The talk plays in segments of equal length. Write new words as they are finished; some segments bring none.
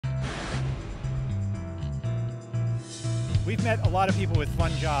We've met a lot of people with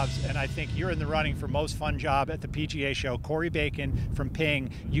fun jobs, and I think you're in the running for most fun job at the PGA show. Cory Bacon from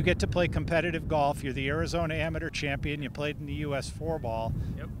Ping. You get to play competitive golf. You're the Arizona Amateur Champion. You played in the U.S. 4-ball.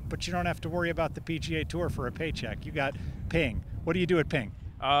 Yep. But you don't have to worry about the PGA Tour for a paycheck. You got Ping. What do you do at Ping?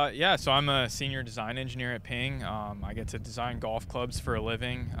 Yeah, so I'm a senior design engineer at Ping. I get to design golf clubs for a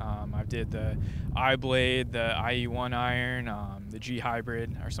living. I did the iBlade, the IE1 iron, the G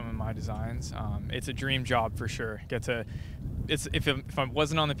Hybrid are some of my designs. It's a dream job for sure. If I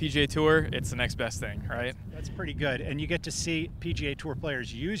wasn't on the PGA Tour, it's the next best thing, right? That's pretty good. And you get to see PGA Tour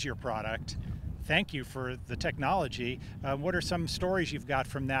players use your product. Thank you for the technology. What are some stories you've got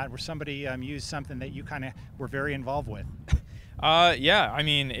from that where somebody used something that you kind of were very involved with? Yeah, I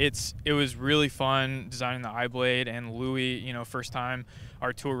mean, it was really fun designing the iBlade, and Louis, first time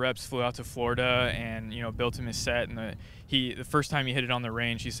our tour reps flew out to Florida and, built him his set, and the first time he hit it on the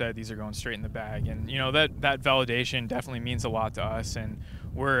range, he said, these are going straight in the bag. And, that validation definitely means a lot to us, and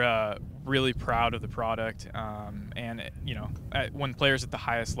we're really proud of the product. When players at the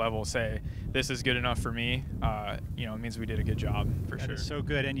highest level say, this is good enough for me, it means we did a good job, for sure. That is so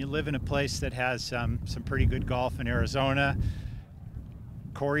good. And you live in a place that has some pretty good golf in Arizona.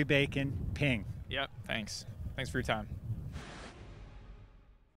 Cory Bacon, Ping. Yep, thanks. Thanks for your time.